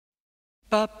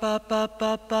Ba ba ba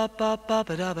ba ba ba ba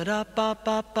ba da ba da ba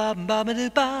ba ba ba ba do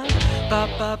ba ba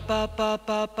ba ba ba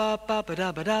ba ba ba ba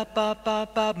da ba da ba ba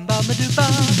ba ba ba do ba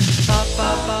ba ba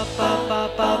ba ba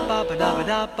ba ba ba ba da ba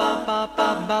da ba ba ba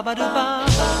ba ba do ba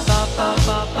ba ba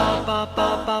ba ba ba ba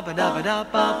ba ba da ba da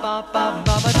ba ba ba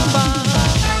ba ba do ba.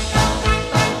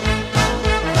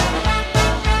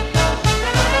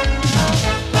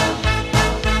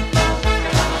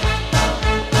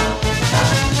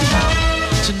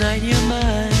 Tonight you're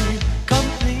mine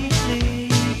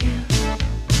completely.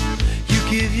 You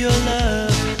give your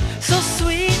love so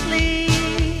sweetly.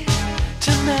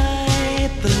 Tonight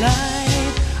the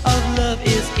light of love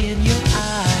is in your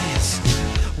eyes.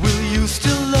 Will you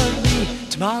still love me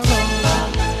tomorrow?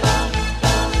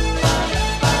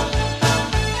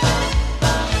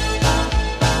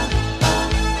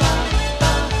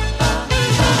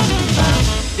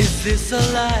 Is this a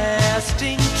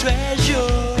lasting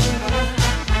treasure?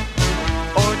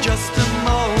 Just a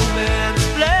moment's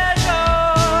pleasure.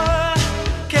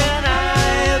 Can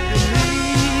I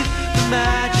believe the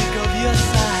magic of your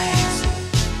sighs?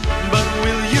 But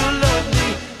will you love me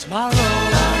tomorrow?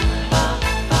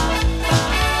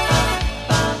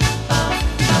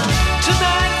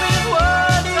 Tonight with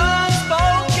words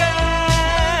unspoken,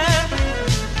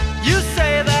 you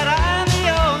say that I'm the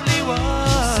only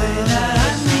one. Say that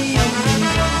I'm the only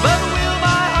one. But will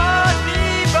my heart be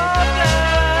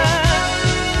broken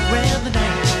when the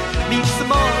night meets the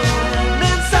morning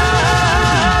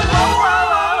inside? Oh,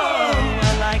 oh, oh,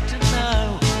 I'd like to know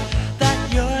that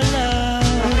your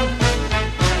love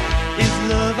is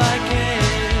love I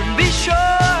can be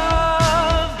sure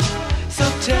of. So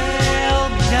tell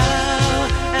me now,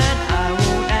 and I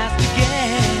won't ask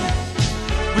again.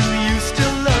 Will you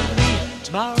still love me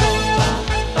tomorrow?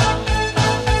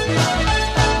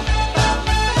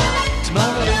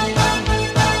 Tomorrow.